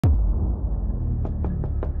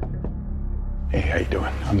Hey, how you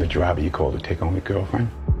doing? I'm the driver you called to take home your girlfriend.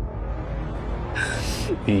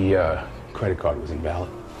 The credit card was invalid.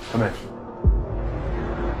 Come in.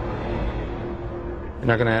 You're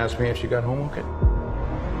not gonna ask me if she got home okay?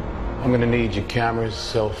 I'm gonna need your cameras,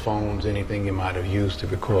 cell phones, anything you might have used to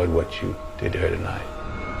record what you did to her tonight.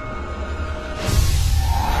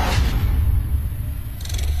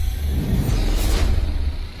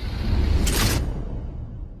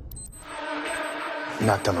 You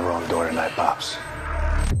knocked on the wrong door tonight, Pops.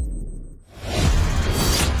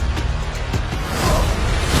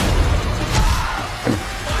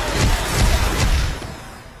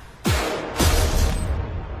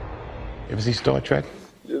 You ever see Star Trek?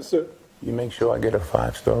 Yes, sir. You make sure I get a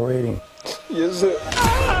 5-star rating. Yes, sir.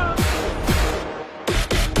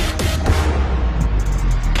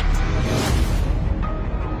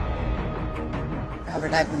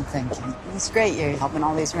 Robert, I've been thinking. It's great you're helping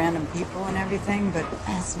all these random people and everything, but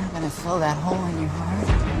it's not going to fill that hole in your heart.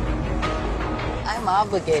 I'm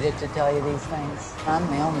obligated to tell you these things. I'm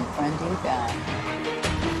the only friend you got.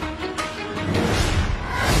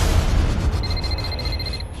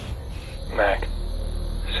 Mac,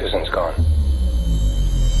 Susan's gone.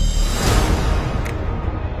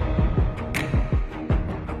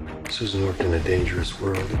 Susan worked in a dangerous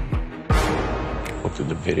world. Looked at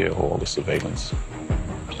the video, all the surveillance.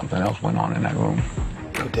 Something else went on in that room.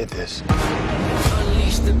 Who did this?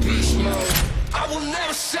 Unleash the beast mode. I will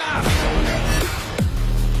never stop.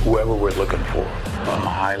 Whoever we're looking for, some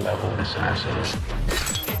high-level assassins.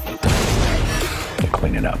 They're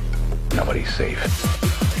cleaning up. Nobody's safe.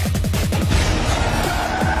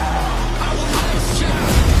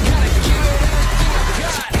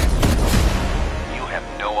 You have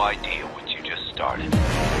no idea what you just started.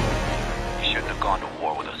 You shouldn't have gone to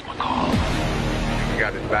war with us, McCall. You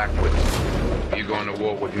got it backwards. You're going to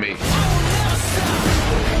war with me.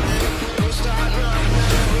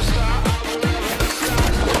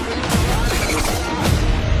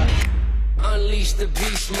 Unleash the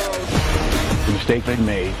beast mode. The mistake they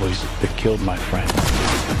made was they killed my friend.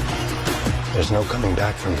 There's no coming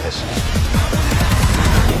back from this.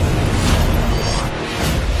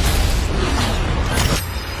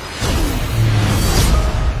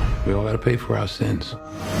 We all got to pay for our sins.